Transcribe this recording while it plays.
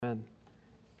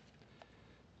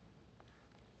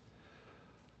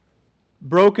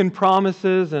Broken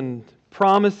promises and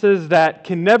promises that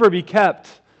can never be kept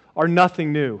are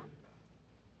nothing new.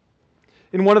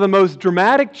 In one of the most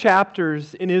dramatic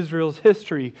chapters in Israel's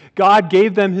history, God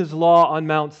gave them His law on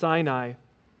Mount Sinai.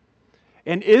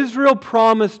 And Israel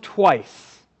promised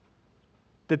twice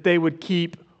that they would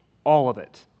keep all of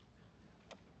it.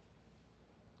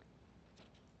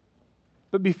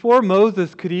 But before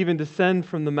Moses could even descend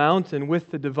from the mountain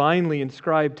with the divinely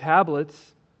inscribed tablets,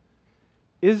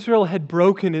 Israel had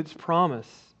broken its promise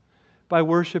by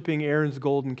worshiping Aaron's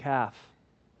golden calf.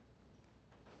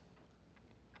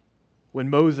 When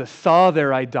Moses saw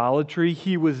their idolatry,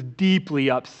 he was deeply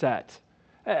upset,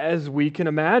 as we can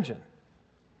imagine.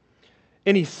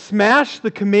 And he smashed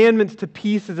the commandments to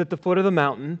pieces at the foot of the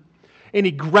mountain, and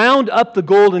he ground up the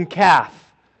golden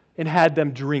calf and had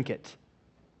them drink it.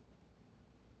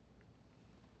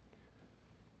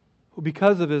 Well,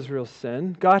 because of Israel's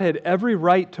sin, God had every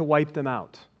right to wipe them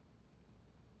out.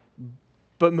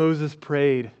 But Moses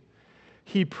prayed.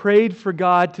 He prayed for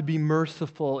God to be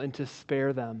merciful and to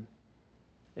spare them.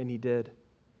 And He did.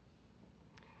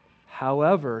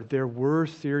 However, there were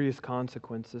serious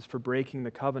consequences for breaking the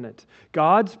covenant.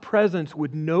 God's presence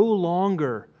would no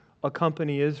longer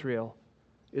accompany Israel.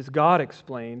 As God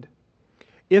explained,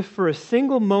 if for a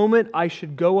single moment I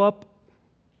should go up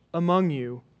among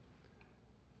you,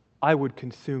 I would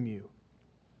consume you.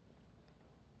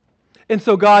 And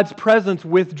so God's presence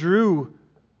withdrew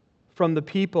from the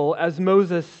people as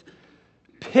Moses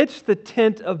pitched the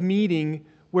tent of meeting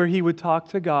where he would talk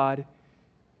to God.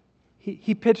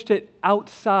 He pitched it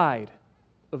outside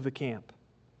of the camp.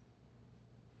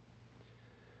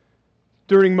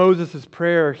 During Moses'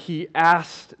 prayer, he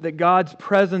asked that God's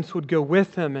presence would go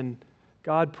with him, and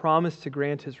God promised to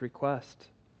grant his request.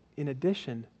 In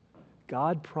addition,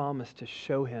 God promised to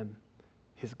show him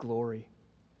His glory.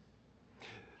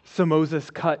 So Moses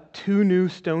cut 2 new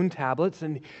stone tablets,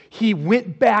 and he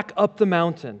went back up the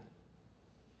mountain.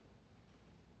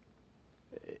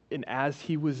 And as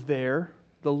he was there,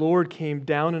 the Lord came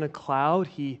down in a cloud.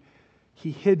 He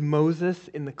hid Moses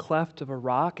in the cleft of a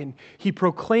rock, and He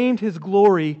proclaimed His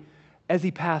glory as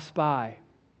He passed by,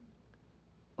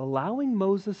 allowing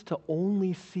Moses to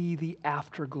only see the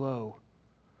afterglow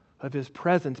of His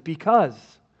presence, because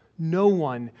no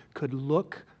one could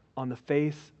look on the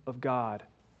face of God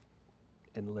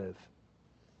and live.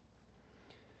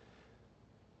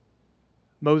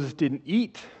 Moses didn't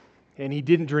eat and he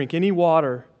didn't drink any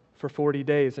water for 40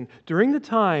 days. And during the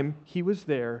time he was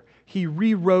there, he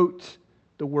rewrote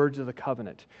the words of the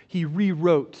covenant. He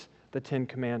rewrote the 10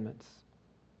 Commandments.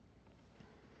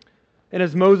 And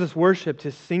as Moses worshiped,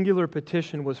 his singular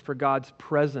petition was for God's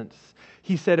presence.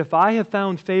 He said, "If I have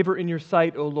found favor in your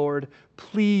sight, O Lord,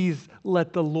 please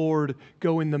let the Lord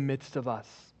go in the midst of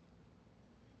us."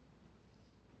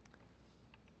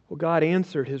 Well, God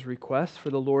answered his request for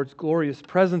the Lord's glorious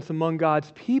presence among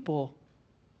God's people,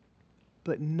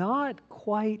 but not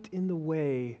quite in the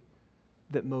way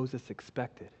that Moses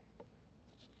expected.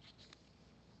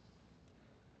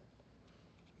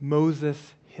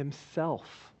 Moses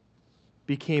himself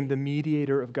became the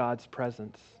mediator of God's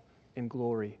presence and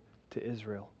glory to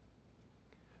Israel.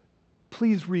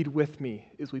 Please read with me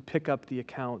as we pick up the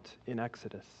account in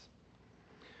Exodus.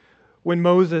 When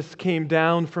Moses came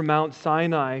down from Mount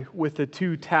Sinai with the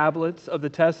 2 tablets of the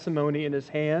testimony in his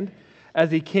hand,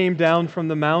 as he came down from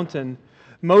the mountain,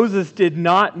 Moses did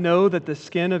not know that the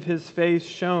skin of his face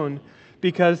shone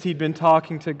because he'd been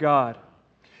talking to God.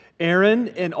 Aaron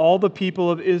and all the people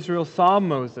of Israel saw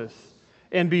Moses,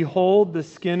 and behold, the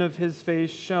skin of his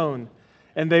face shone,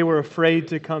 and they were afraid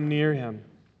to come near him.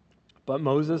 But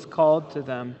Moses called to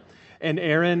them, and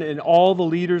Aaron and all the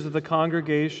leaders of the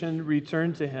congregation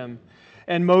returned to him,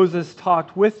 and Moses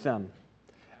talked with them.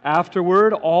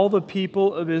 Afterward, all the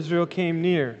people of Israel came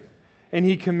near, and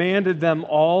he commanded them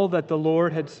all that the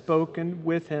Lord had spoken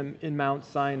with him in Mount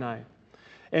Sinai.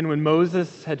 And when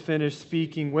Moses had finished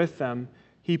speaking with them,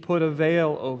 he put a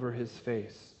veil over his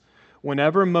face.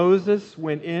 Whenever Moses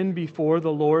went in before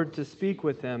the Lord to speak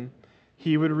with him,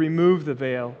 he would remove the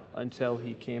veil until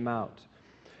he came out.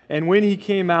 And when he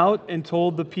came out and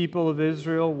told the people of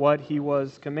Israel what he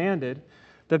was commanded,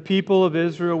 the people of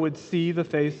Israel would see the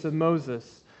face of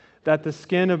Moses, that the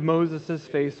skin of Moses'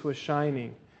 face was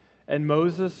shining. And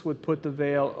Moses would put the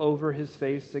veil over his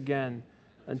face again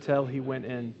until he went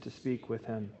in to speak with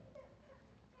him.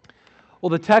 Well,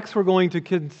 the text we're going to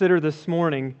consider this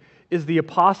morning is the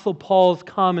Apostle Paul's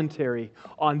commentary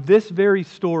on this very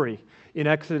story in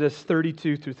Exodus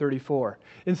 32 through 34.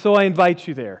 And so I invite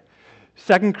you there.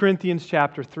 2 Corinthians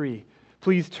chapter 3.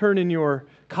 Please turn in your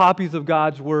copies of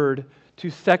God's Word to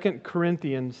 2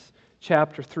 Corinthians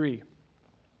chapter 3.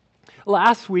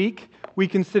 Last week, we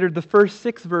considered the first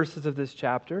 6 verses of this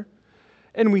chapter,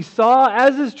 and we saw,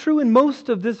 as is true in most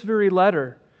of this very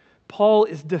letter, Paul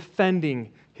is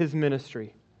defending his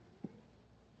ministry.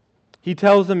 He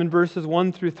tells them in verses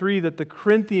 1 through 3 that the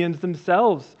Corinthians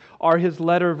themselves are his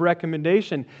letter of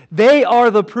recommendation. They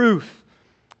are the proof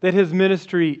that his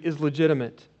ministry is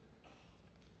legitimate.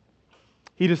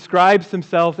 He describes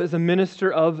himself as a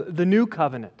minister of the new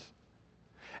covenant.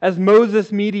 As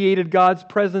Moses mediated God's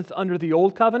presence under the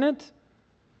old covenant,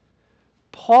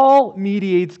 Paul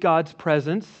mediates God's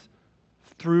presence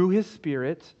through his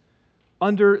Spirit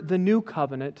under the new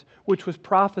covenant, which was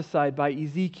prophesied by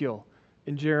Ezekiel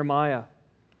and Jeremiah.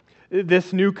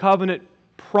 This new covenant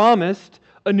promised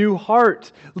a new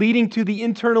heart, leading to the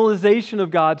internalization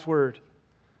of God's word.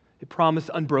 It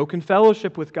promised unbroken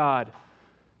fellowship with God.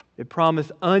 It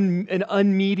promised an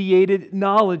unmediated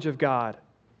knowledge of God.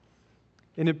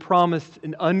 And it promised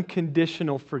an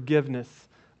unconditional forgiveness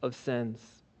of sins.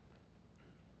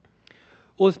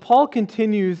 Well, as Paul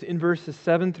continues in verses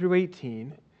 7 through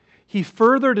 18, he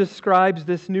further describes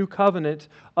this new covenant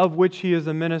of which he is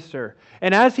a minister.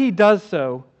 And as he does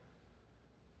so,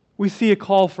 we see a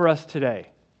call for us today.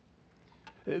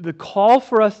 The call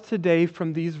for us today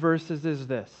from these verses is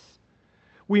this: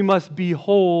 we must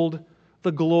behold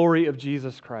the glory of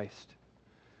Jesus Christ.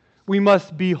 We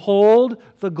must behold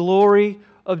the glory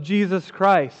of Jesus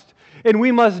Christ. And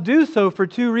we must do so for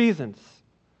 2 reasons.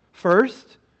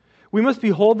 First, we must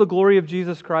behold the glory of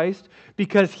Jesus Christ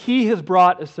because He has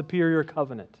brought a superior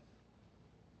covenant.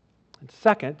 And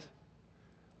second,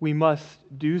 we must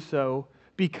do so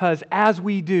because as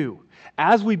we behold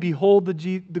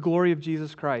the glory of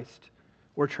Jesus Christ,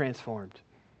 we're transformed.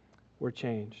 We're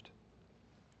changed.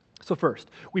 So first,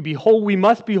 we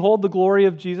must behold the glory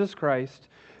of Jesus Christ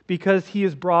because He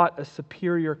has brought a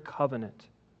superior covenant.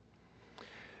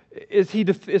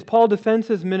 As Paul defends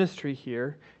his ministry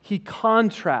here, he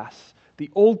contrasts the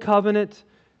Old Covenant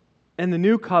and the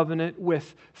New Covenant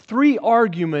with 3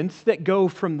 arguments that go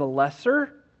from the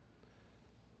lesser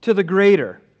to the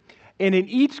greater. And in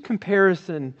each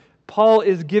comparison, Paul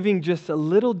is giving just a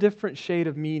little different shade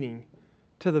of meaning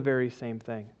to the very same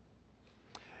thing.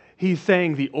 He's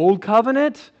saying the Old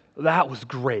Covenant, that was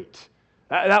great.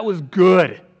 That was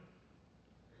good.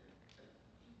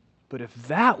 But if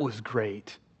that was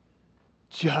great,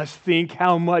 just think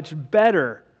how much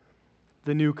better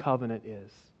the New Covenant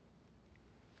is.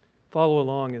 Follow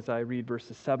along as I read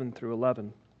verses 7 through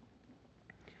 11.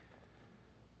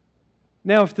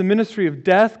 Now, if the ministry of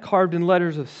death carved in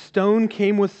letters of stone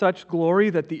came with such glory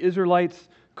that the Israelites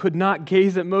could not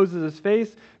gaze at Moses'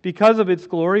 face because of its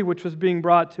glory, which was being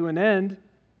brought to an end,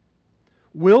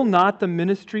 will not the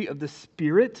ministry of the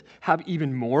Spirit have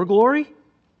even more glory?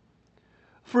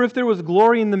 For if there was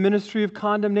glory in the ministry of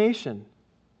condemnation,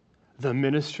 the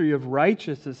ministry of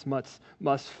righteousness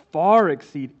must far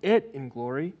exceed it in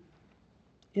glory.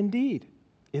 Indeed,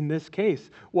 in this case,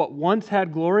 what once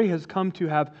had glory has come to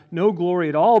have no glory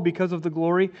at all because of the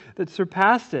glory that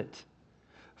surpassed it.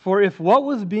 For if what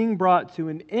was being brought to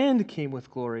an end came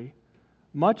with glory,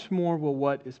 much more will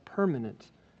what is permanent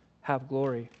have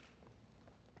glory.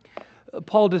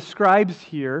 Paul describes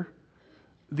here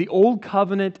the Old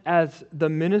Covenant as the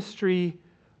ministry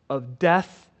of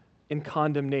death and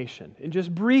condemnation. And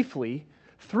just briefly,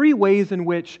 3 ways in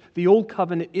which the Old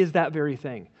Covenant is that very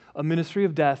thing, a ministry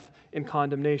of death and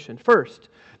condemnation. First,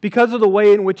 because of the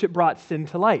way in which it brought sin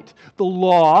to light. The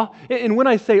law, and when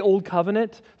I say Old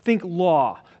Covenant, think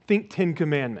law, think 10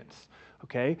 Commandments.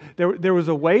 Okay? There was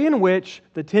a way in which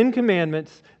the 10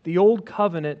 Commandments, the Old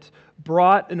Covenant,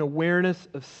 brought an awareness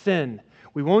of sin.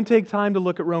 We won't take time to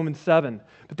look at Romans 7,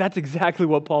 but that's exactly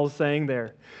what Paul's saying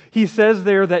there. He says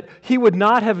there that he would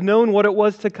not have known what it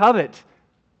was to covet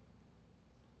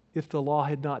if the law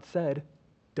had not said,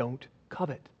 don't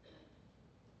covet.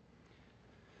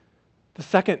 The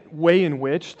second way in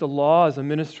which the law is a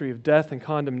ministry of death and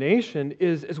condemnation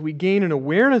is as we gain an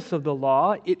awareness of the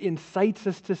law, it incites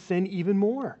us to sin even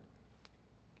more.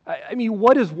 I mean,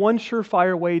 what is one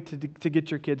surefire way to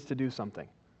get your kids to do something?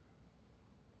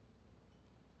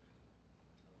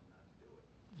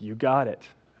 You got it.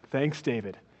 Thanks,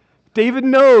 David. David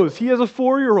knows. He has a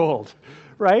 4-year-old,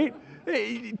 right?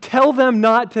 Tell them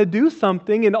not to do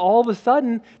something, and all of a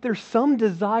sudden, there's some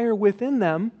desire within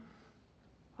them.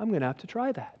 I'm going to have to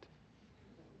try that.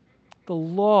 The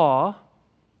law,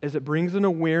 as it brings an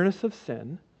awareness of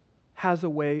sin, has a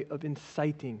way of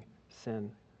inciting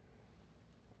sin.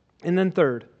 And then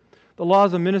third, the law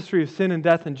is a ministry of sin and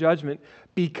death and judgment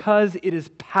because it is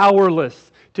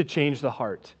powerless to change the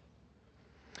heart.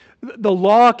 The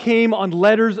law came on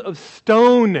letters of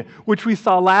stone, which we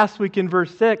saw last week in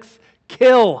verse 6,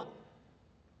 kill.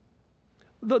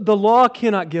 The law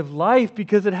cannot give life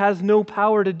because it has no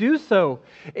power to do so.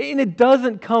 And it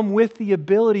doesn't come with the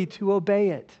ability to obey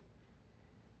it.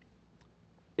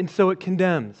 And so it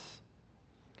condemns,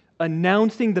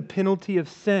 announcing the penalty of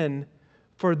sin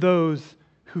for those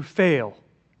who fail.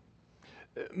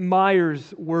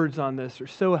 Meyer's words on this are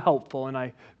so helpful, and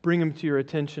I bring them to your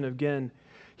attention again.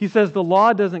 He says, the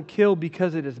law doesn't kill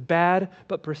because it is bad,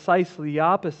 but precisely the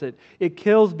opposite. It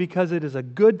kills because it is a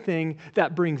good thing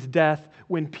that brings death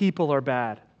when people are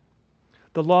bad.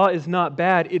 The law is not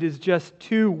bad, it is just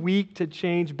too weak to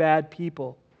change bad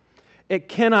people. It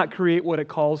cannot create what it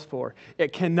calls for.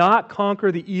 It cannot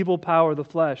conquer the evil power of the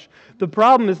flesh. The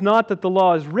problem is not that the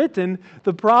law is written,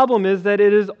 the problem is that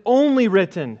it is only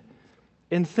written.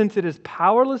 And since it is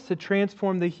powerless to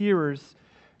transform the hearers,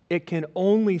 it can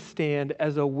only stand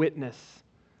as a witness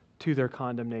to their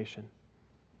condemnation.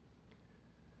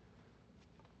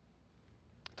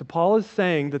 So Paul is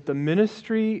saying that the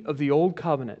ministry of the Old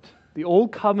Covenant, the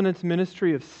Old Covenant's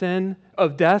ministry of sin,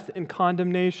 of death and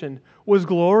condemnation, was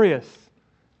glorious.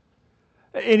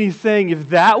 And he's saying, if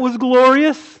that was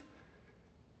glorious,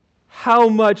 how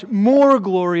much more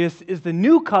glorious is the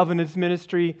New Covenant's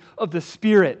ministry of the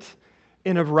Spirit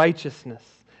and of righteousness?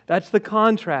 That's the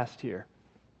contrast here.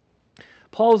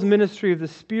 Paul's ministry of the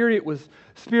Spirit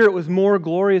was more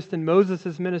glorious than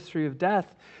Moses' ministry of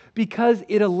death because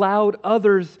it allowed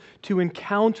others to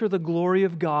encounter the glory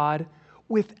of God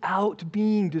without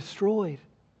being destroyed.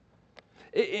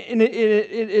 And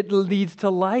it leads to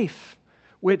life,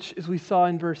 which, as we saw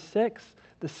in verse 6,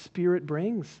 the Spirit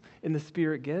brings and the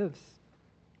Spirit gives.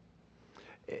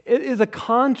 It is a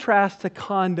contrast to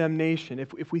condemnation.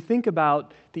 If we think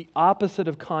about the opposite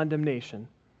of condemnation,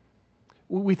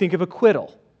 we think of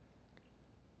acquittal.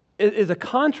 It is a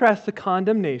contrast to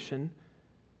condemnation.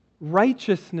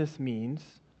 Righteousness means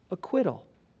acquittal.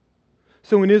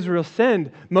 So when Israel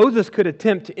sinned, Moses could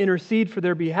attempt to intercede for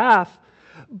their behalf,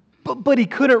 but he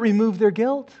couldn't remove their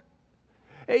guilt.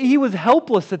 He was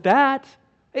helpless at that.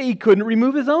 He couldn't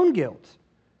remove his own guilt.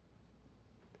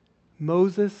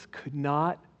 Moses could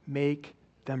not make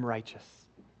them righteous.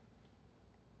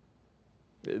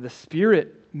 The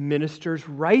Spirit ministers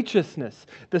righteousness.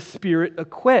 The Spirit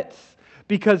acquits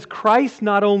because Christ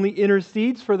not only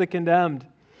intercedes for the condemned,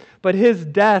 but His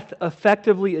death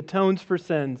effectively atones for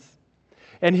sins.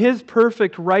 And His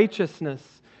perfect righteousness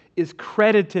is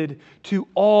credited to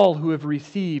all who have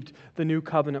received the new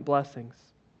covenant blessings.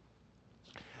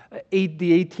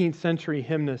 The 18th century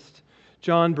hymnist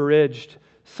John Burridge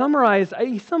summarized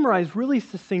really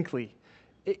succinctly,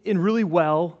 in really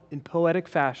well, in poetic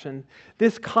fashion,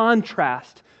 this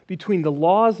contrast between the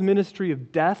law's ministry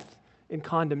of death and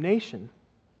condemnation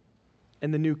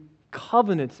and the new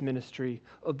covenant's ministry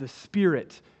of the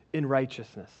Spirit in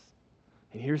righteousness.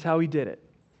 And here's how he did it.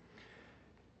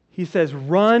 He says,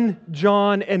 "Run,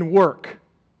 John, and work,"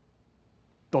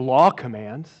 the law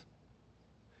commands,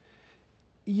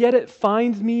 "yet it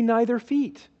finds me neither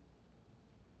feet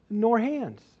nor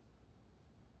hands.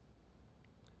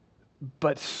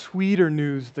 But sweeter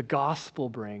news the gospel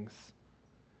brings.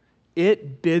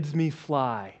 It bids me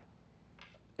fly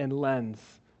and lends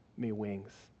me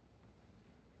wings."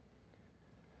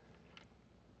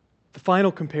 The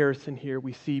final comparison here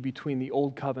we see between the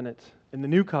Old Covenant and the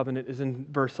New Covenant is in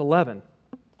verse 11.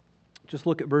 Just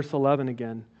look at verse 11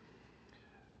 again.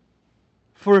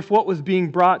 "For if what was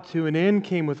being brought to an end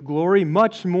came with glory,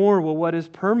 much more will what is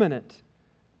permanent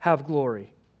have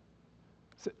glory."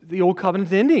 So the Old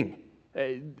Covenant's ending.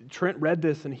 Trent read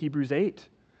this in Hebrews 8.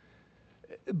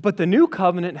 But the New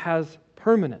Covenant has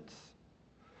permanence.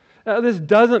 Now, this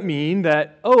doesn't mean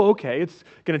that, it's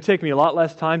going to take me a lot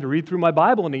less time to read through my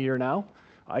Bible in a year now.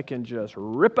 I can just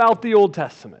rip out the Old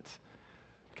Testament.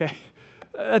 Okay?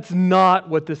 That's not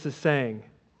what this is saying.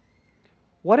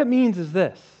 What it means is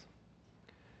this.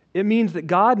 It means that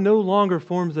God no longer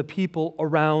forms a people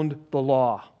around the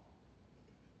law,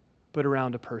 but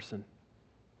around a person,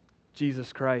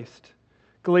 Jesus Christ.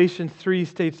 Galatians 3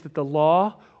 states that the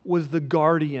law was the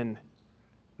guardian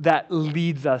that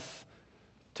leads us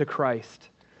to Christ.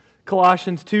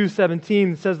 Colossians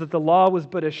 2:17 says that the law was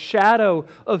but a shadow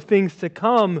of things to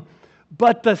come,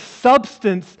 but the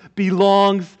substance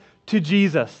belongs to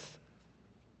Jesus.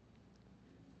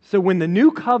 So when the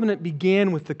new covenant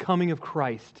began with the coming of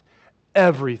Christ,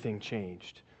 everything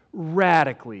changed.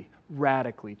 Radically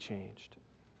changed.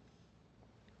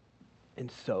 And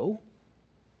so,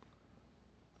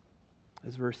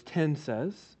 as verse 10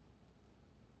 says,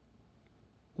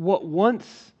 what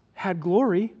once had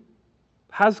glory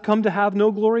has come to have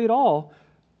no glory at all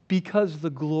because the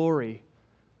glory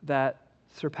that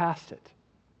surpassed it.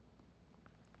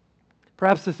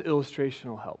 Perhaps this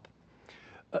illustration will help.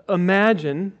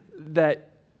 Imagine that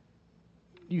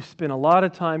you spent a lot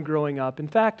of time growing up. In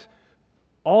fact,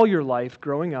 all your life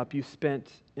growing up, you spent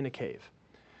in a cave.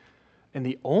 And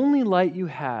the only light you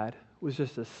had was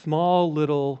just a small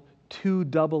little 2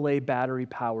 AA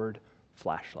battery-powered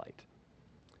flashlight,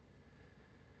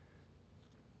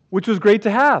 which was great to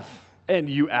have. And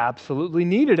you absolutely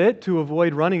needed it to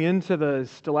avoid running into the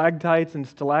stalactites and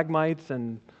stalagmites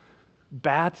and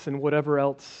bats and whatever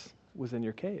else was in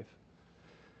your cave.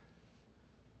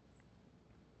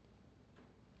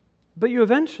 But you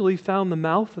eventually found the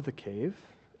mouth of the cave,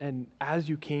 and as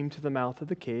you came to the mouth of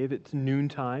the cave, it's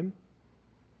noontime.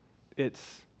 It's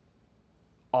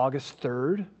August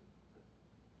 3rd,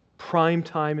 prime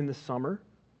time in the summer.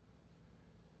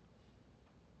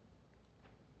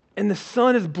 And the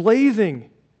sun is blazing.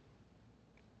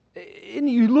 And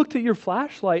you looked at your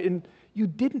flashlight and you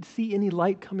didn't see any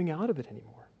light coming out of it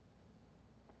anymore.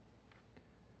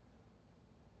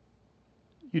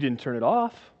 You didn't turn it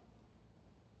off.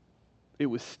 It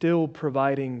was still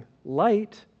providing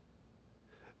light.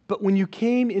 But when you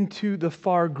came into the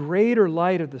far greater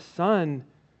light of the sun,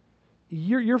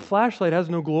 your flashlight has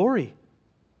no glory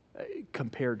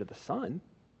compared to the sun.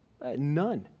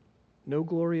 None. No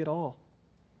glory at all.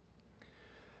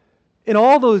 And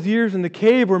all those years in the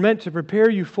cave were meant to prepare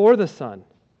you for the sun.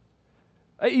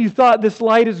 You thought this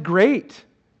light is great.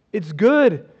 It's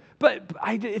good. But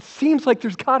it seems like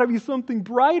there's got to be something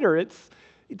brighter.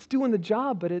 It's doing the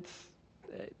job, but it's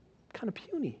kind of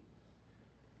puny.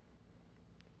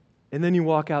 And then you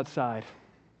walk outside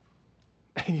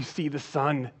and you see the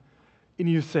sun and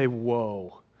you say,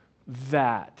 whoa,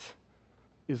 that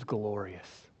is glorious.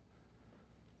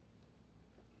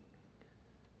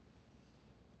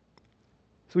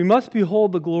 So we must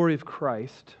behold the glory of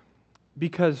Christ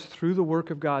because through the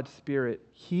work of God's Spirit,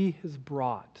 He has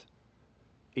brought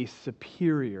a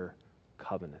superior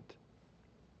covenant.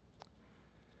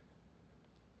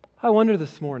 I wonder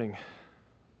this morning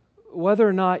whether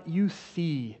or not you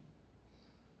see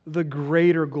the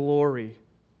greater glory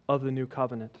of the new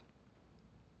covenant.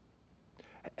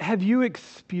 Have you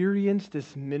experienced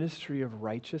this ministry of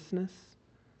righteousness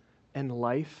and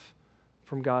life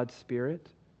from God's Spirit?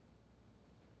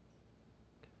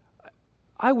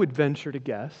 I would venture to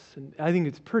guess, and I think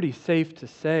it's pretty safe to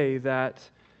say that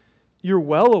you're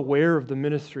well aware of the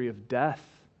ministry of death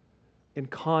and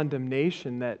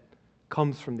condemnation that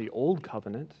comes from the old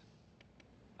covenant.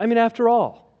 I mean, after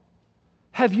all,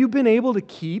 have you been able to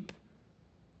keep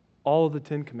all of the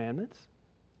 10 Commandments?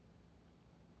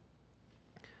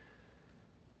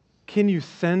 Can you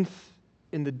sense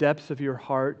in the depths of your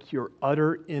heart your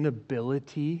utter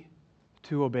inability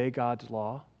to obey God's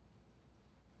law?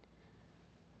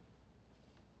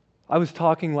 I was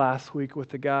talking last week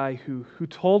with a guy who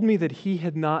told me that he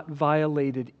had not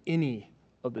violated any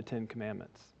of the 10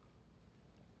 Commandments.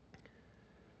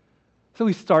 So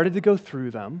we started to go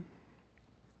through them,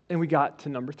 and we got to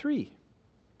number 3.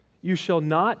 You shall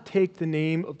not take the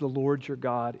name of the Lord your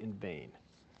God in vain.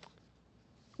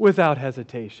 Without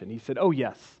hesitation. He said, oh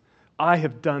yes, I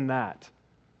have done that.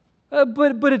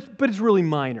 But it's really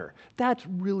minor. That's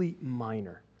really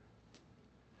minor.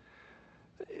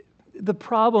 The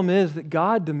problem is that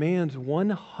God demands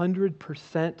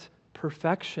 100%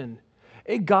 perfection.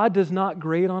 God does not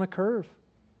grade on a curve.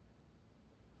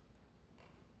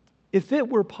 If it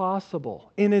were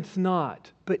possible, and it's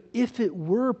not, but if it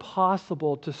were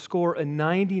possible to score a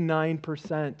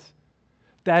 99%,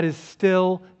 that is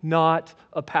still not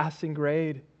a passing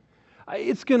grade.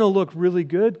 It's going to look really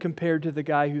good compared to the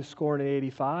guy who's scoring an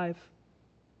 85,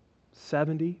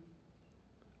 70.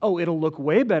 Oh, it'll look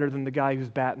way better than the guy who's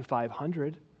batting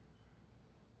 500.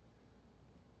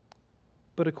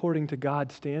 But according to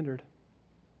God's standard,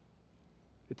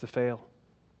 it's a fail.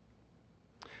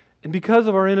 And because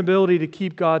of our inability to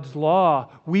keep God's law,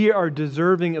 we are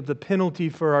deserving of the penalty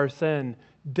for our sin,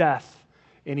 death,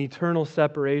 and eternal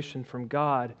separation from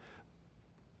God.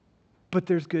 But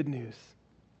there's good news.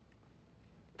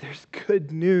 There's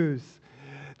good news.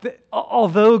 That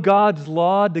although God's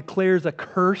law declares a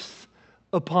curse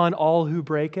upon all who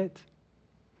break it,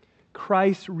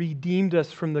 Christ redeemed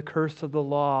us from the curse of the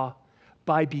law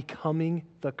by becoming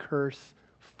the curse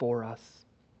for us.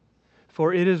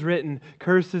 For it is written,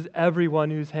 cursed is everyone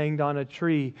who's hanged on a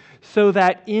tree, so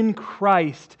that in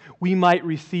Christ we might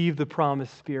receive the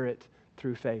promised Spirit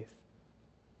through faith.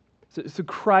 So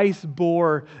Christ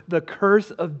bore the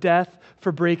curse of death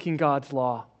for breaking God's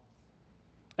law.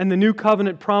 And the new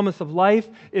covenant promise of life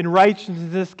in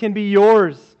righteousness can be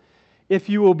yours if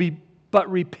you will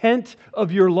but repent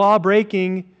of your law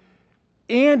breaking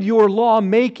and your law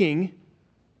making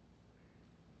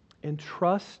and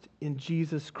trust in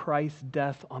Jesus Christ's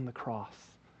death on the cross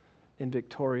and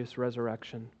victorious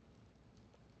resurrection.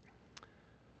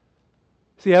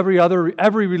 See,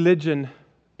 every religion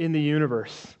in the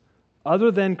universe,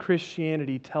 other than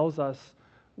Christianity, tells us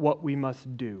what we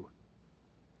must do.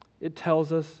 It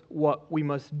tells us what we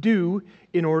must do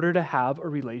in order to have a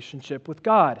relationship with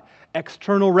God.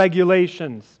 External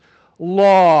regulations,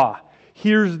 law,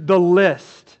 here's the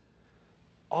list.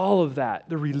 All of that,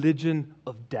 the religion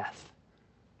of death.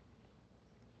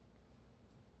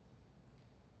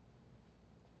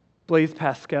 Blaise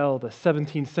Pascal, the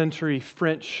 17th century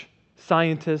French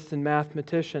scientist and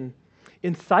mathematician,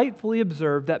 insightfully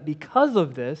observed that because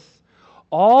of this,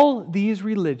 all these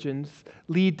religions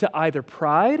lead to either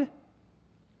pride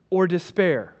or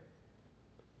despair.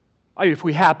 If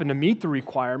we happen to meet the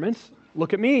requirements,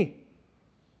 look at me.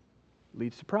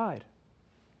 Leads to pride.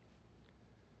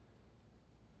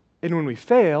 And when we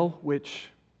fail, which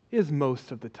is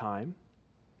most of the time,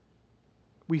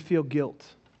 we feel guilt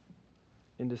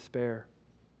and despair.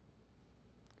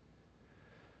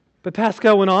 But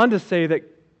Pascal went on to say that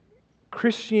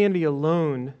Christianity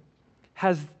alone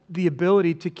has the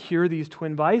ability to cure these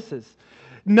twin vices,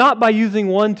 not by using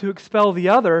one to expel the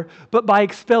other, but by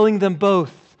expelling them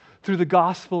both through the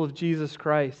gospel of Jesus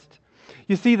Christ.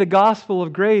 You see, the gospel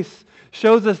of grace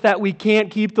shows us that we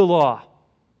can't keep the law,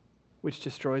 which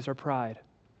destroys our pride.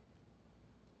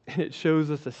 And it shows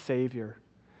us a Savior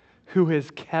who has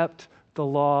kept the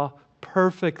law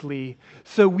perfectly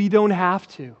so we don't have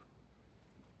to.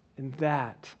 And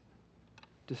that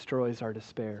destroys our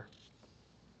despair.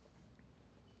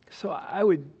 So I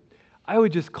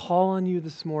would just call on you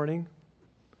this morning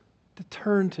to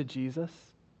turn to Jesus.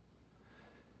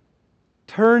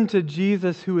 Turn to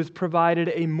Jesus who has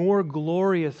provided a more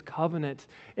glorious covenant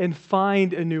and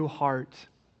find a new heart.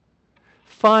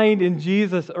 Find in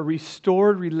Jesus a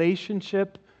restored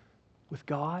relationship with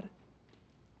God.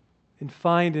 And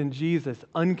find in Jesus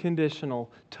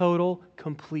unconditional, total,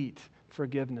 complete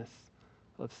forgiveness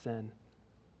of sin.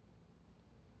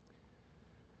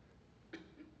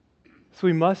 So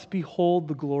we must behold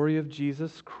the glory of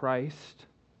Jesus Christ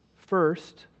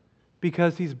first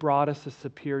because He's brought us a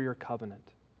superior covenant.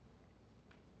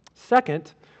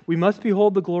 Second, we must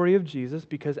behold the glory of Jesus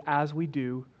because as we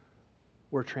do,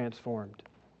 we're transformed.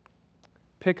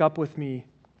 Pick up with me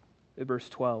at verse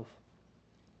 12.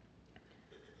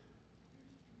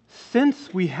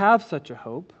 Since we have such a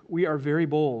hope, we are very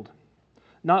bold.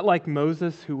 Not like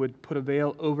Moses, who would put a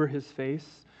veil over his face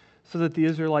so that the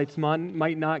Israelites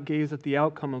might not gaze at the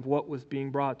outcome of what was being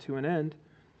brought to an end.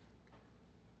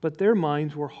 But their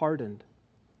minds were hardened.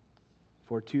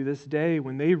 For to this day,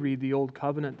 when they read the Old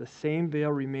Covenant, the same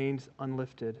veil remains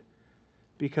unlifted,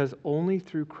 because only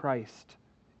through Christ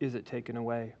is it taken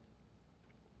away.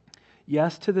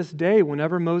 Yes, to this day,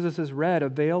 whenever Moses is read, a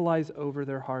veil lies over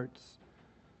their hearts.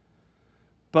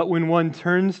 But when one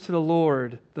turns to the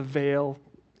Lord, the veil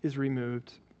is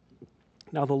removed.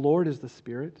 Now the Lord is the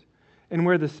Spirit, and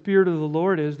where the Spirit of the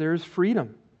Lord is, there is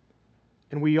freedom.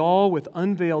 And we all, with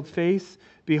unveiled face,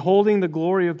 beholding the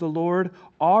glory of the Lord,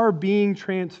 are being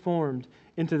transformed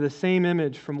into the same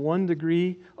image from one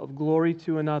degree of glory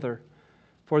to another.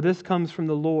 For this comes from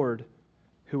the Lord,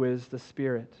 who is the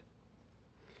Spirit.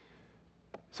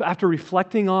 So after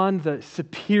reflecting on the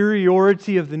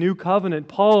superiority of the new covenant,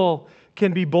 Paul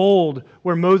can be bold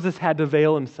where Moses had to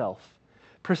veil himself.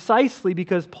 Precisely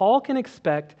because Paul can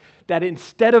expect that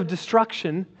instead of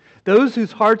destruction, those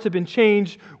whose hearts have been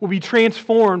changed will be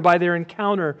transformed by their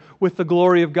encounter with the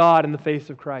glory of God in the face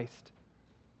of Christ.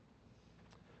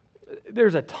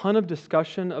 There's a ton of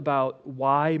discussion about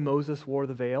why Moses wore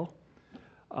the veil.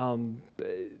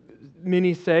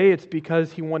 Many say it's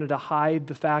because he wanted to hide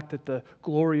the fact that the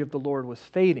glory of the Lord was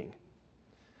fading.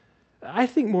 I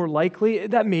think more likely,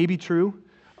 that may be true,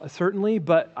 certainly,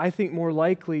 but I think more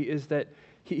likely is that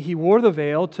he wore the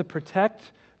veil to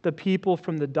protect the people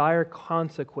from the dire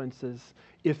consequences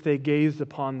if they gazed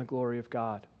upon the glory of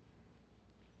God.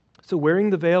 So wearing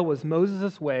the veil was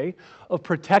Moses' way of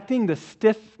protecting the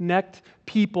stiff-necked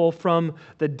people from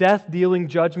the death-dealing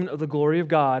judgment of the glory of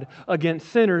God against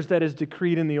sinners that is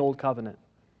decreed in the Old Covenant.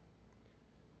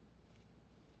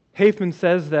 Haithman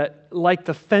says that, like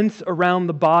the fence around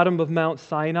the bottom of Mount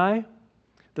Sinai,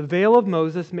 the veil of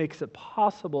Moses makes it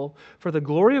possible for the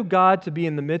glory of God to be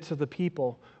in the midst of the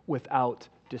people without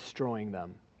destroying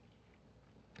them.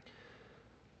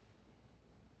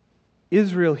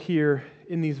 Israel here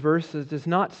in these verses does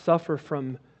not suffer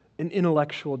from an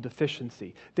intellectual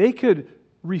deficiency. They could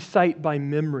recite by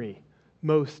memory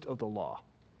most of the law.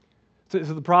 So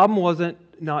the problem wasn't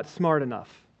not smart enough.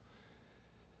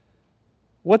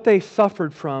 What they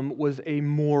suffered from was a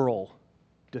moral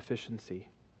deficiency.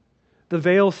 The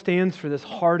veil stands for this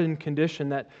hardened condition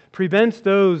that prevents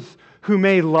those who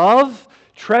may love,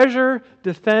 treasure,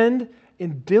 defend,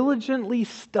 and diligently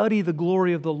study the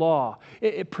glory of the law.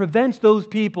 It prevents those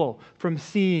people from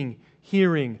seeing,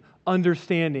 hearing,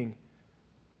 understanding,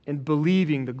 and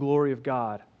believing the glory of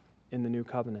God in the new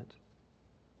covenant.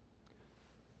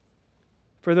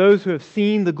 For those who have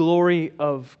seen the glory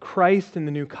of Christ in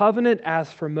the new covenant,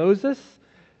 as for Moses,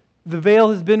 the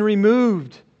veil has been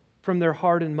removed from their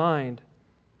hardened mind.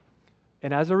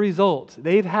 And as a result,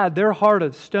 they've had their heart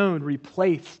of stone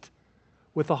replaced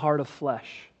with a heart of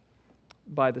flesh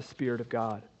by the Spirit of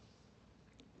God.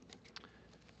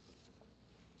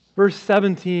 Verse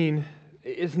 17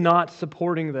 is not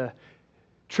supporting the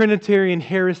Trinitarian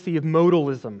heresy of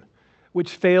modalism,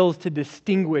 which fails to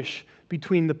distinguish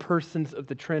between the persons of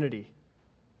the Trinity.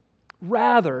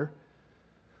 Rather,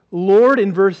 Lord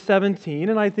in verse 17,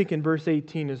 and I think in verse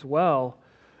 18 as well,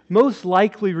 most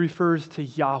likely refers to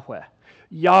Yahweh.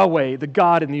 Yahweh, the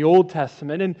God in the Old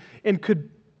Testament, and could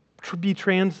be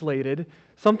translated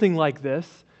something like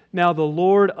this: now the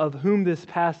Lord of whom this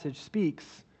passage speaks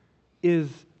is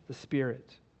the Spirit.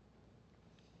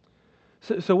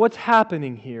 So what's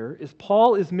happening here is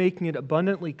Paul is making it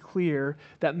abundantly clear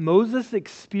that Moses'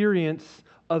 experience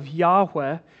of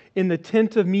Yahweh in the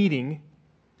tent of meeting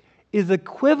is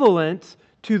equivalent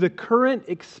to the current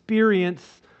experience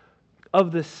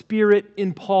of the Spirit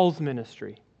in Paul's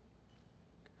ministry.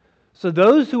 So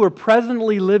those who are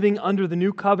presently living under the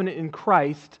new covenant in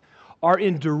Christ are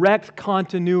in direct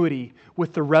continuity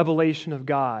with the revelation of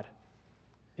God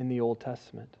in the Old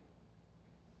Testament.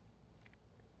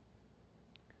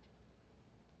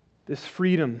 This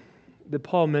freedom that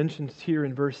Paul mentions here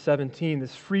in verse 17,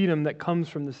 this freedom that comes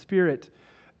from the Spirit,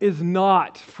 is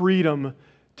not freedom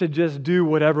to just do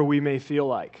whatever we may feel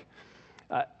like.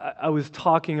 I was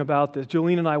talking about this.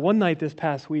 Jolene and I, one night this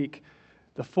past week,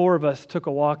 the four of us took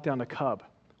a walk down to Cub.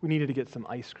 We needed to get some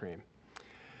ice cream.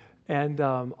 And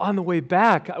on the way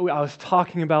back, I was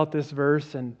talking about this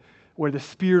verse and where the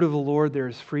Spirit of the Lord, there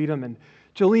is freedom. And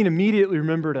Jolene immediately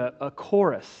remembered a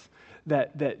chorus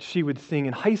that she would sing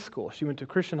in high school. She went to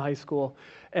Christian high school,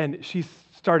 and she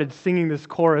started singing this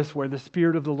chorus where the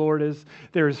Spirit of the Lord is,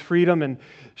 there is freedom. And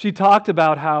she talked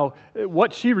about how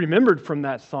what she remembered from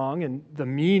that song and the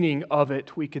meaning of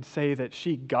it, we could say that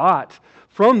she got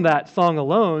from that song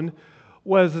alone,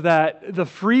 was that the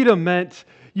freedom meant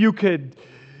you could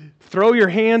throw your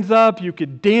hands up, you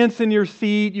could dance in your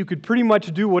seat, you could pretty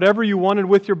much do whatever you wanted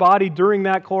with your body during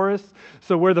that chorus.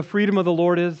 So where the freedom of the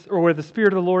Lord is, or where the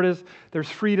Spirit of the Lord is, there's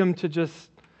freedom to just,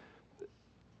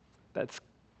 that's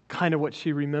kind of what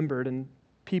she remembered. And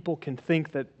people can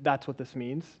think that that's what this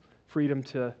means, freedom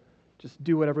to just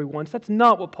do whatever he wants. That's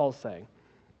not what Paul's saying.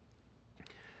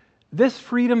 This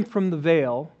freedom from the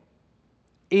veil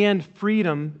and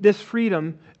this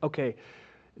freedom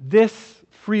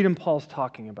Paul's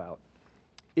talking about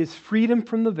is freedom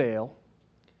from the veil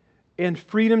and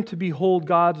freedom to behold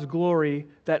God's glory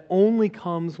that only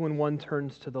comes when one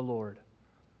turns to the Lord.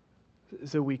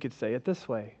 So we could say it this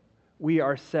way: we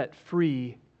are set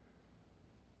free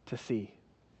to see.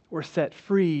 We're set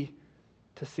free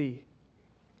to see.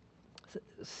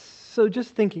 So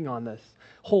just thinking on this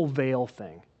whole veil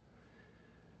thing,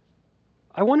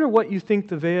 I wonder what you think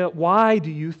the veil, why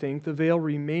do you think the veil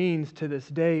remains to this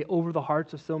day over the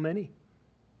hearts of so many?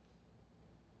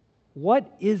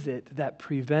 What is it that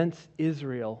prevents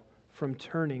Israel from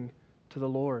turning to the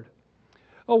Lord?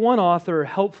 Well, one author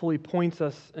helpfully points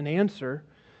us an answer,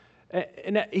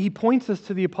 and he points us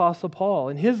to the Apostle Paul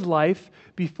in his life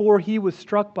before he was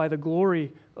struck by the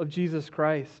glory of Jesus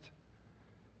Christ.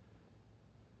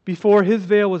 Before his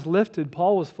veil was lifted,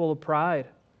 Paul was full of pride.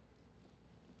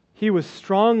 He was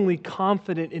strongly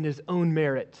confident in his own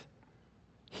merit.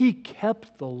 He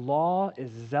kept the law as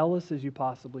zealous as you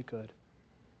possibly could.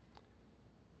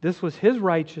 This was his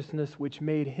righteousness which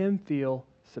made him feel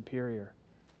superior.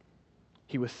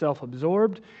 He was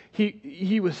self-absorbed.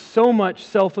 He was so much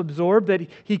self-absorbed that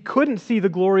he couldn't see the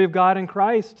glory of God in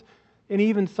Christ and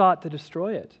even sought to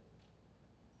destroy it.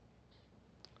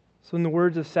 So in the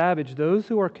words of Savage, those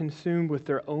who are consumed with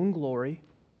their own glory,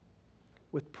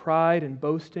 with pride and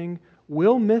boasting,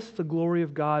 will miss the glory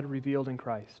of God revealed in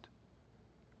Christ.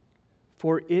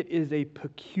 For it is a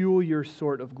peculiar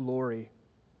sort of glory,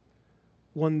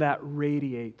 one that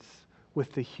radiates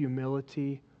with the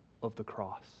humility of the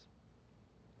cross.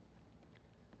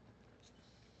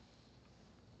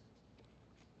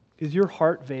 Is your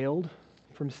heart veiled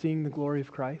from seeing the glory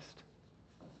of Christ?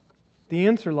 The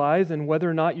answer lies in whether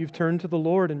or not you've turned to the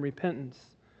Lord in repentance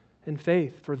and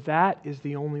faith, for that is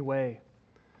the only way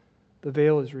the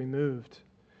veil is removed.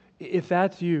 If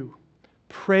that's you,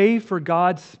 pray for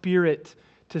God's Spirit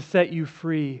to set you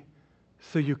free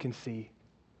so you can see.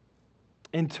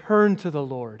 And turn to the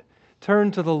Lord.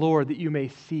 Turn to the Lord that you may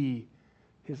see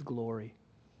His glory.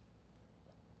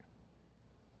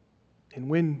 And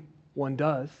when one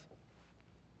does,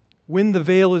 when the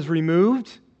veil is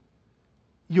removed,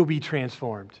 you'll be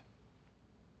transformed.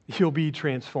 You'll be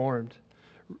transformed.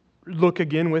 Look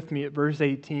again with me at verse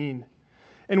 18.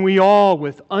 And we all,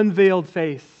 with unveiled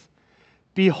face,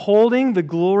 beholding the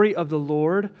glory of the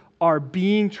Lord, are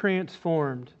being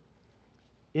transformed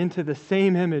into the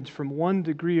same image from one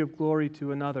degree of glory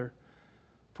to another.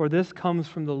 For this comes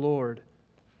from the Lord,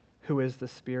 who is the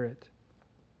Spirit.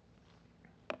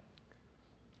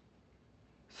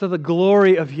 So the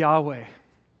glory of Yahweh,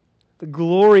 the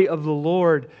glory of the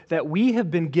Lord that we have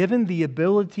been given the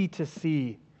ability to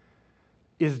see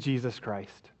is Jesus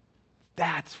Christ.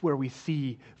 That's where we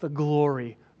see the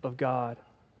glory of God.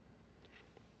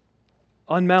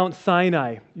 On Mount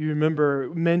Sinai, you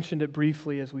remember, mentioned it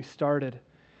briefly as we started.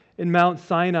 On Mount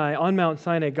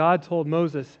Sinai, God told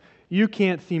Moses, "You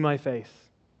can't see my face."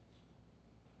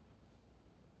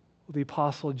 Well, the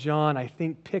Apostle John, I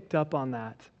think, picked up on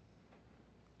that.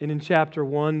 And in chapter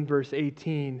 1, verse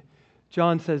 18,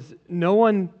 John says, "No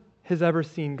one has ever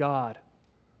seen God,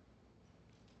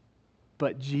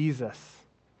 but Jesus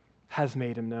has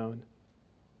made Him known."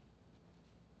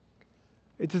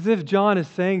 It's as if John is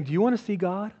saying, do you want to see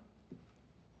God?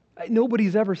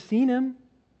 Nobody's ever seen Him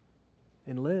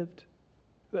and lived.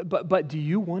 But do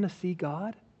you want to see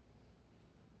God?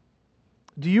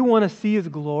 Do you want to see His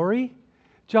glory?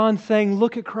 John's saying,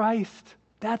 look at Christ.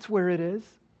 That's where it is.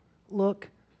 Look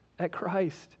at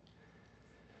Christ.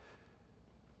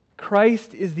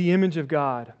 Christ is the image of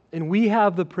God, and we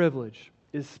have the privilege,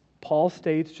 as Paul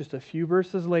states just a few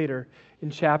verses later in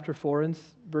chapter 4 and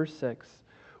verse 6,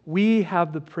 we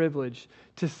have the privilege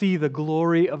to see the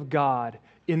glory of God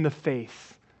in the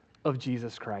face of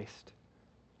Jesus Christ.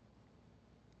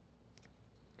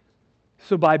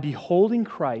 So by beholding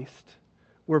Christ,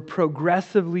 we're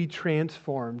progressively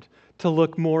transformed to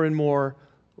look more and more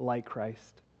like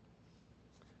Christ.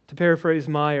 To paraphrase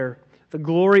Meyer, the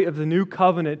glory of the new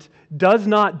covenant does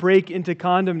not break into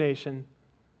condemnation,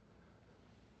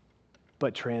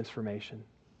 but transformation.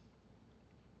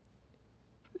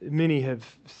 Many have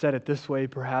said it this way,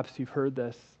 perhaps you've heard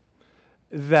this,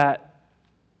 that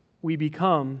we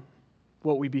become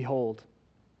what we behold.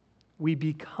 We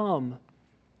become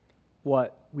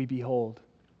what we behold.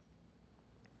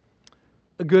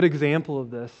 A good example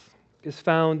of this is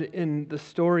found in the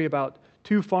story about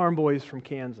two farm boys from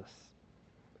Kansas.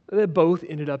 They both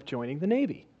ended up joining the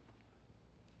Navy.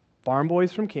 Farm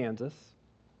boys from Kansas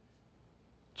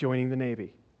joining the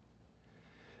Navy.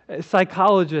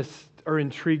 Psychologists are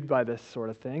intrigued by this sort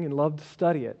of thing and love to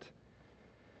study it.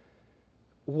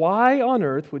 Why on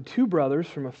earth would two brothers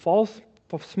from a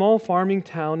small farming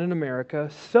town in America,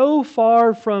 so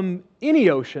far from any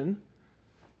ocean,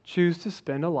 choose to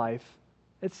spend a life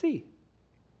at sea?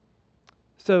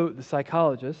 So the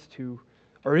psychologists who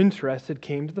are interested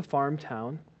came to the farm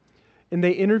town, and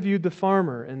they interviewed the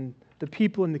farmer and the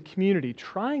people in the community,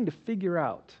 trying to figure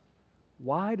out,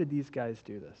 why did these guys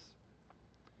do this?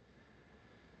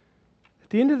 At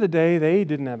the end of the day, they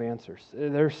didn't have answers.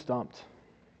 They're stumped.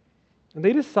 And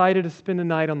they decided to spend a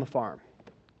night on the farm.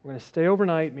 We're going to stay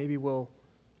overnight. Maybe we'll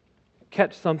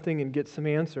catch something and get some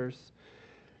answers.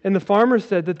 And the farmer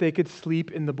said that they could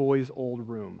sleep in the boys' old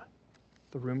room,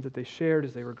 the room that they shared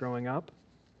as they were growing up.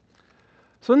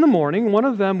 So in the morning, one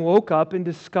of them woke up and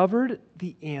discovered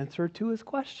the answer to his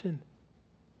question.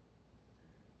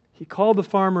 He called the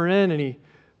farmer in and he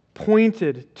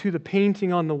pointed to the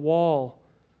painting on the wall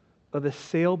of a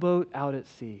sailboat out at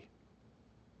sea.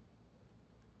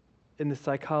 And the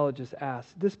psychologist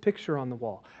asked, this picture on the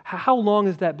wall, how long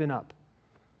has that been up?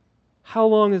 How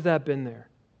long has that been there?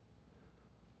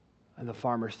 And the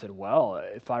farmer said, well,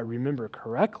 if I remember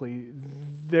correctly,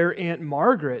 their Aunt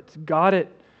Margaret got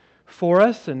it for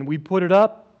us and we put it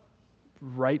up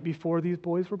right before these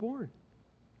boys were born.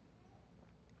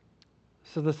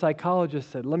 So the psychologist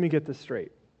said, let me get this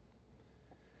straight.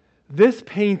 This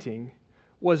painting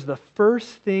was the first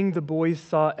thing the boys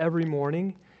saw every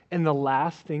morning and the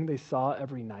last thing they saw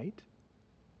every night?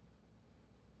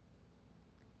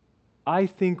 I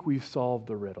think we've solved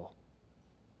the riddle.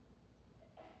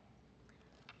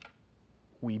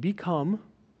 We become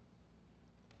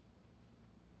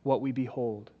what we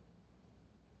behold.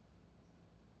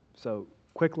 So,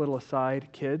 quick little aside,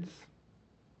 kids,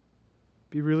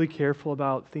 be really careful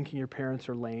about thinking your parents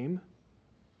are lame.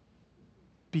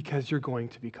 because you're going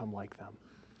to become like them.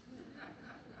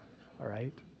 All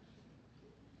right?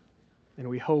 And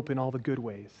we hope in all the good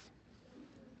ways.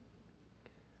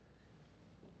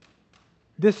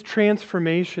 This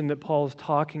transformation that Paul's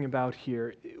talking about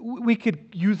here, we could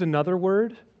use another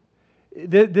word.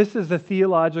 This is a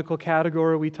theological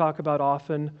category we talk about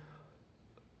often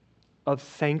of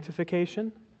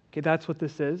sanctification. Okay, that's what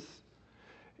this is.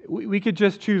 We could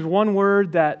just choose one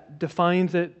word that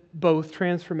defines it, both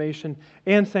transformation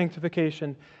and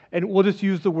sanctification, and we'll just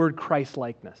use the word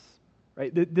Christ-likeness.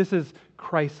 Right? This is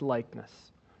Christ-likeness.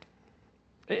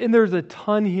 And there's a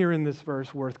ton here in this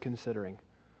verse worth considering.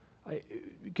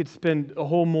 You could spend a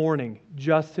whole morning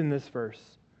just in this verse.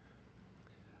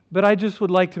 But I just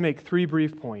would like to make 3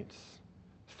 brief points.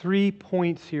 3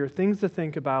 points here, things to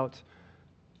think about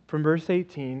from verse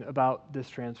 18 about this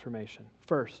transformation.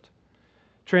 First,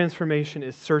 transformation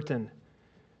is certain.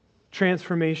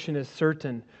 Transformation is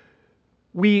certain.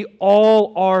 We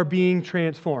all are being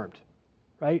transformed,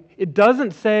 right? It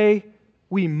doesn't say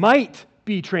we might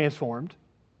be transformed.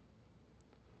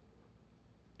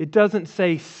 It doesn't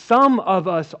say some of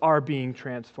us are being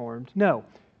transformed. No.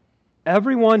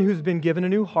 Everyone who's been given a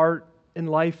new heart and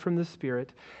life from the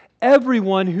Spirit,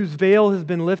 everyone whose veil has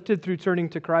been lifted through turning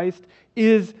to Christ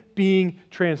is being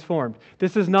transformed.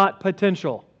 This is not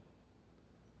potential.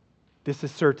 This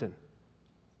is certain.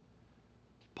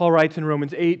 Paul writes in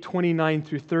Romans 8, 29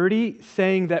 through 30,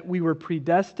 saying that we were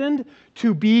predestined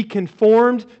to be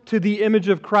conformed to the image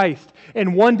of Christ.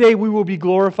 And one day we will be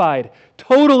glorified,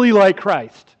 totally like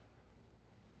Christ.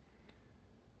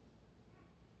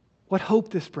 What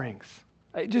hope this brings.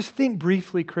 Just think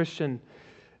briefly, Christian,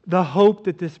 the hope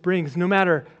that this brings, no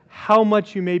matter how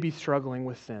much you may be struggling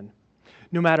with sin,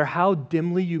 no matter how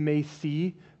dimly you may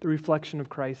see the reflection of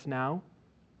Christ now,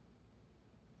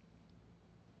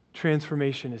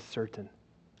 transformation is certain.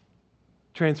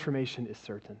 Transformation is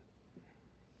certain.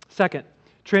 Second,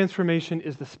 transformation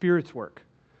is the Spirit's work.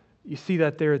 You see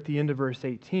that there at the end of verse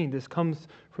 18. This comes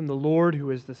from the Lord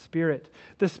who is the Spirit.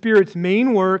 The Spirit's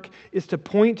main work is to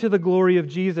point to the glory of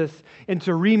Jesus and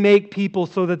to remake people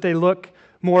so that they look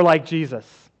more like Jesus.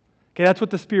 Okay, that's what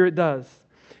the Spirit does.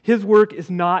 His work is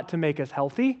not to make us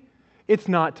healthy. It's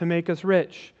not to make us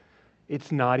rich.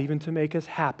 It's not even to make us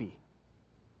happy.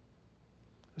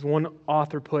 As one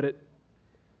author put it,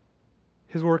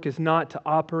 His work is not to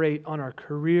operate on our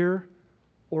career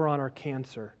or on our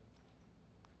cancer,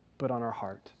 but on our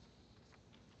heart.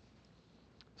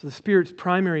 So the Spirit's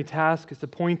primary task is to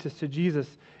point us to Jesus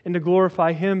and to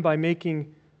glorify Him by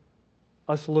making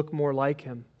us look more like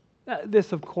Him.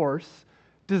 This, of course,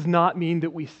 does not mean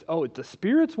that it's the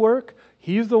Spirit's work.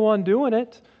 He's the one doing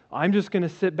it. I'm just going to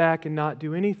sit back and not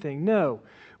do anything. No.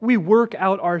 We work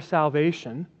out our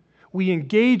salvation. We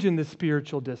engage in the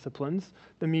spiritual disciplines,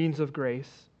 the means of grace,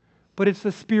 but it's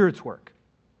the Spirit's work.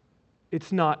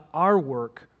 It's not our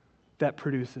work that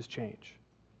produces change.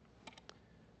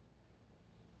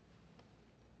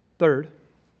 Third,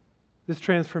 this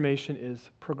transformation is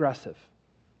progressive.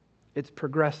 It's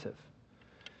progressive.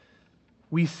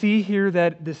 We see here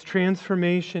that this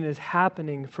transformation is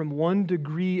happening from one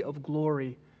degree of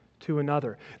glory to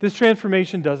another. This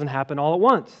transformation doesn't happen all at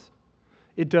once.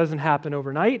 It doesn't happen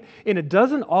overnight, and it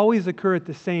doesn't always occur at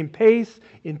the same pace,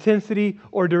 intensity,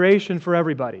 or duration for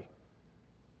everybody.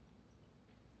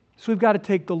 So we've got to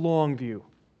take the long view.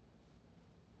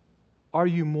 Are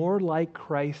you more like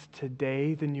Christ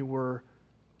today than you were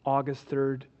August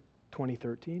 3rd,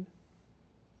 2013?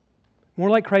 More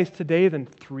like Christ today than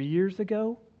 3 years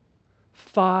ago?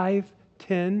 5,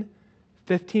 10,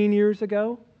 15 years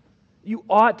ago? You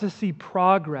ought to see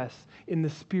progress in the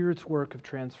Spirit's work of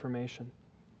transformation.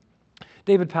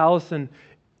 David Powlison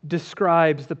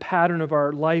describes the pattern of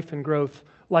our life and growth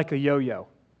like a yo-yo.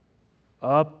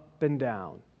 Up and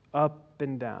down, up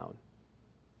and down.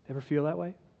 Ever feel that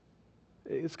way?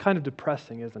 It's kind of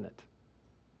depressing, isn't it?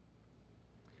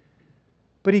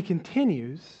 But he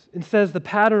continues and says the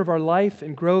pattern of our life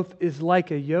and growth is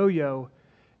like a yo-yo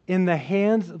in the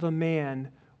hands of a man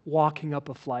walking up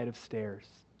a flight of stairs.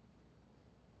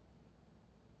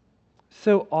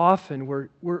 So often we're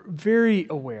very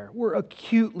aware, we're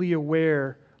acutely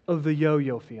aware of the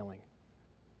yo-yo feeling.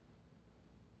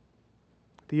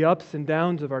 The ups and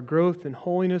downs of our growth and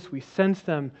holiness, we sense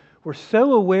them. We're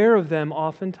so aware of them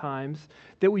oftentimes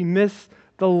that we miss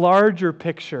the larger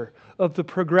picture of the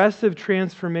progressive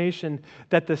transformation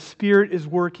that the Spirit is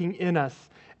working in us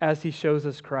as He shows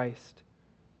us Christ.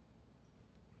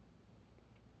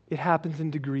 It happens in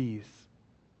degrees.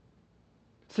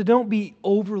 So don't be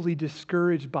overly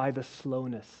discouraged by the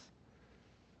slowness.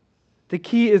 The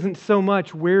key isn't so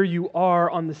much where you are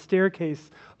on the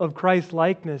staircase of Christ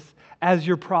likeness as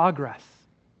your progress.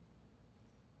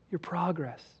 Your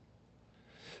progress.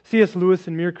 C.S. Lewis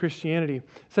in Mere Christianity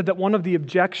said that one of the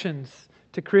objections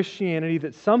to Christianity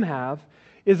that some have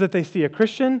is that they see a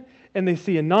Christian and they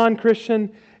see a non-Christian,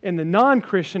 and the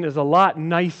non-Christian is a lot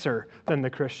nicer than the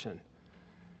Christian.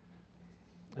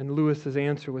 And Lewis's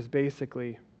answer was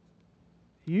basically,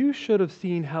 you should have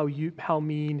seen how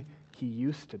mean he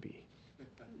used to be.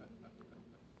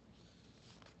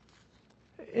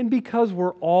 And because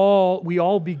we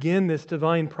all begin this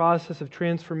divine process of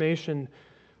transformation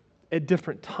at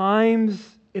different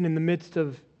times and in the midst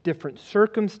of different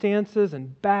circumstances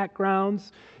and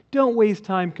backgrounds, don't waste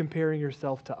time comparing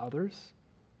yourself to others.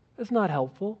 That's not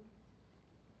helpful.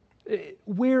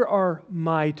 Where are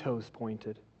my toes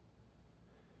pointed?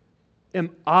 Am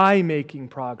I making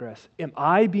progress? Am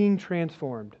I being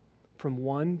transformed from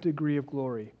one degree of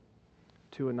glory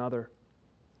to another?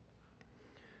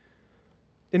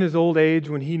 In his old age,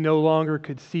 when he no longer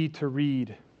could see to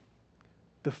read,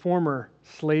 the former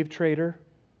slave trader,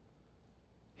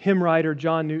 hymn writer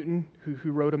John Newton,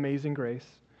 who wrote Amazing Grace,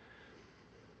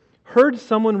 heard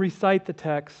someone recite the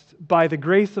text, "By the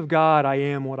grace of God, I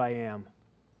am what I am."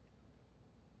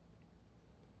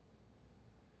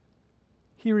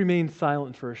 He remained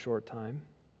silent for a short time,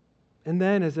 and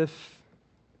then, as if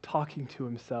talking to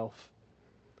himself,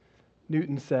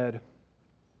 Newton said,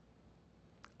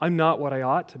 "I'm not what I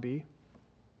ought to be.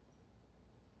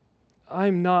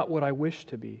 I'm not what I wish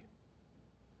to be.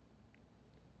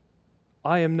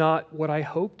 I am not what I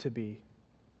hope to be.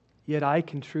 Yet I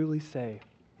can truly say,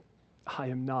 I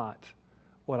am not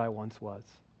what I once was."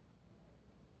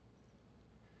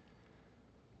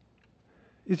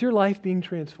 Is your life being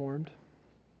transformed?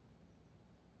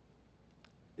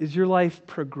 Is your life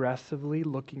progressively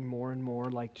looking more and more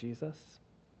like Jesus?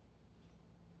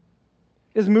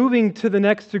 Is moving to the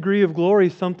next degree of glory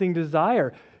something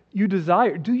you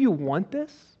desire? Do you want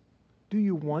this? Do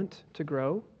you want to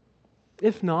grow?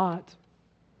 If not,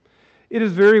 it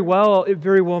very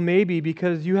well may be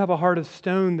because you have a heart of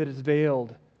stone that is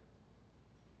veiled,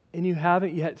 and you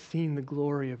haven't yet seen the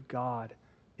glory of God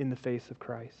in the face of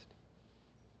Christ.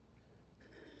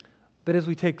 But as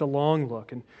we take the long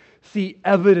look and see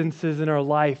evidences in our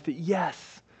life that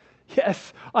yes,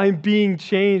 I'm being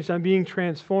changed, I'm being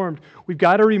transformed, we've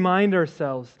got to remind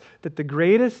ourselves that the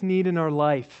greatest need in our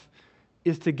life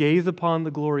is to gaze upon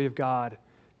the glory of God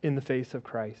in the face of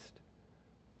Christ.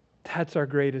 That's our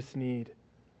greatest need.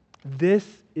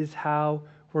 This is how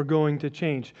we're going to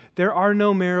change. There are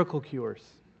no miracle cures.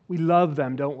 We love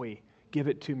them, don't we? Give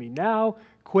it to me now,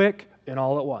 quick, and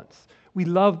all at once.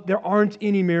 There aren't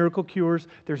any miracle cures.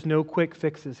 There's no quick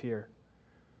fixes here.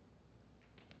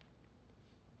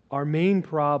 Our main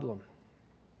problem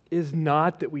is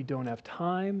not that we don't have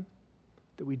time,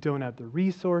 that we don't have the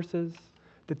resources,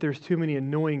 that there's too many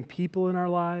annoying people in our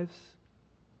lives.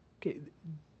 Okay,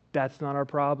 that's not our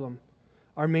problem.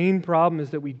 Our main problem is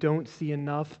that we don't see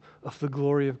enough of the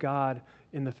glory of God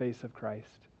in the face of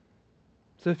Christ.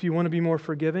 So if you want to be more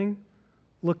forgiving,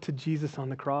 look to Jesus on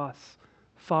the cross.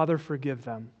 Father, forgive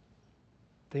them.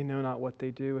 They know not what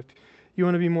they do. If you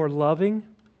want to be more loving,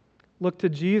 look to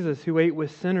Jesus, who ate with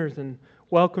sinners and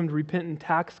welcomed repentant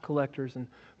tax collectors and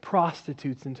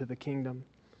prostitutes into the kingdom.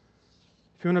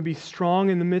 If you want to be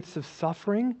strong in the midst of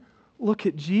suffering, look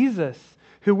at Jesus,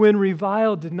 who when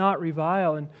reviled did not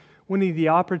revile, and when he had the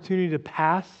opportunity to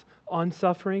pass on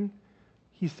suffering,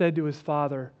 he said to his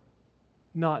Father,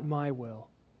 "Not my will,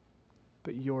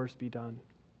 but yours be done."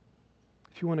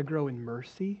 If you want to grow in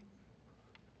mercy,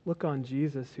 look on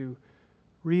Jesus, who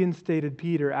reinstated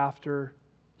Peter after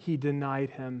he denied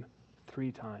him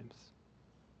 3 times.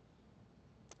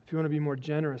 If you want to be more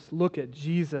generous, look at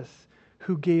Jesus,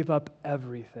 who gave up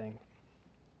everything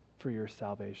for your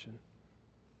salvation.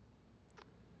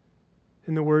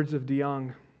 In the words of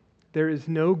DeYoung, there is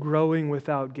no growing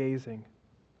without gazing,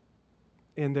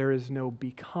 and there is no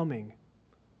becoming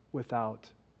without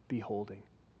beholding.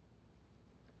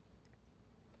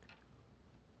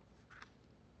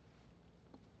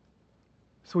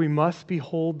 So we must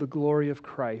behold the glory of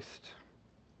Christ.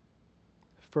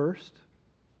 First,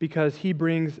 because he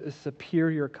brings a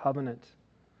superior covenant,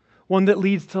 one that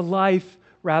leads to life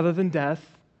rather than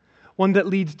death, one that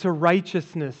leads to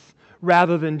righteousness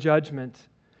rather than judgment,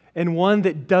 and one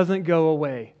that doesn't go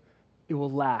away. It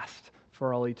will last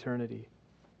for all eternity.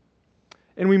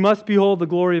 And we must behold the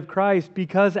glory of Christ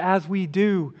because as we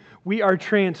do, we are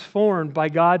transformed by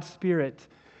God's Spirit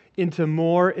into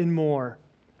more and more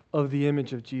of the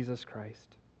image of Jesus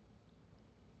Christ.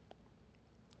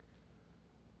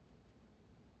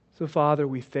 So, Father,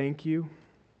 we thank you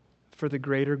for the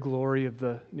greater glory of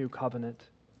the new covenant.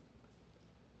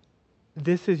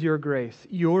 This is your grace.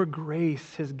 Your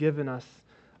grace has given us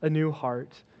a new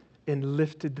heart and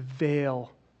lifted the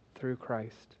veil through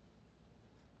Christ.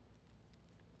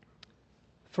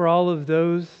 For all of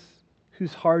those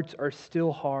whose hearts are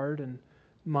still hard and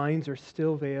minds are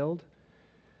still veiled,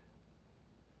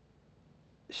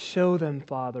 show them,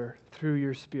 Father, through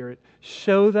your Spirit.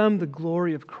 Show them the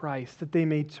glory of Christ, that they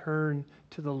may turn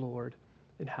to the Lord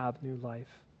and have new life.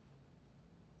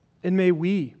 And may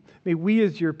we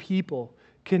as your people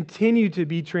continue to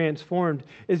be transformed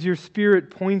as your Spirit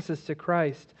points us to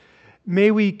Christ.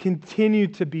 May we continue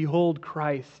to behold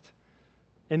Christ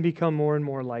and become more and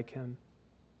more like him.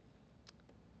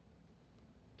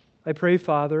 I pray,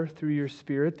 Father, through your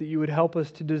Spirit, that you would help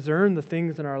us to discern the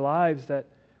things in our lives that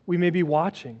we may be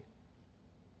watching,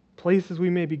 places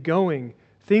we may be going,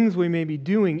 things we may be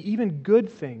doing, even good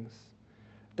things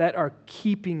that are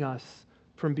keeping us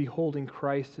from beholding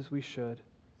Christ as we should.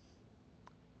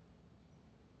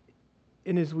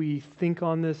 And as we think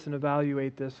on this and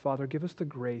evaluate this, Father, give us the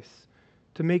grace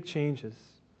to make changes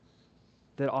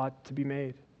that ought to be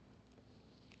made.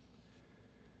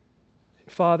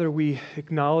 Father, we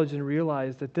acknowledge and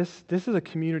realize that this is a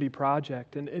community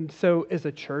project. And so as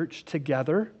a church,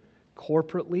 together,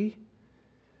 corporately,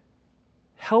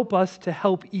 help us to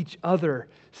help each other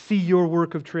see your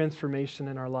work of transformation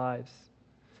in our lives.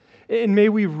 And may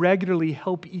we regularly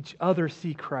help each other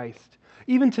see Christ.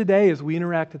 Even today, as we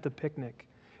interact at the picnic,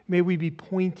 may we be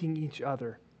pointing each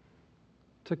other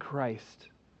to Christ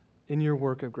in your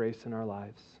work of grace in our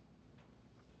lives.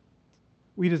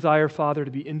 We desire, Father,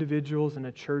 to be individuals in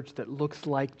a church that looks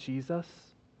like Jesus.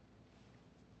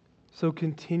 So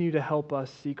continue to help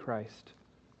us see Christ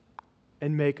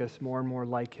and make us more and more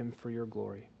like him for your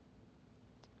glory.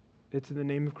 It's in the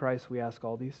name of Christ we ask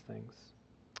all these things.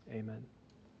 Amen.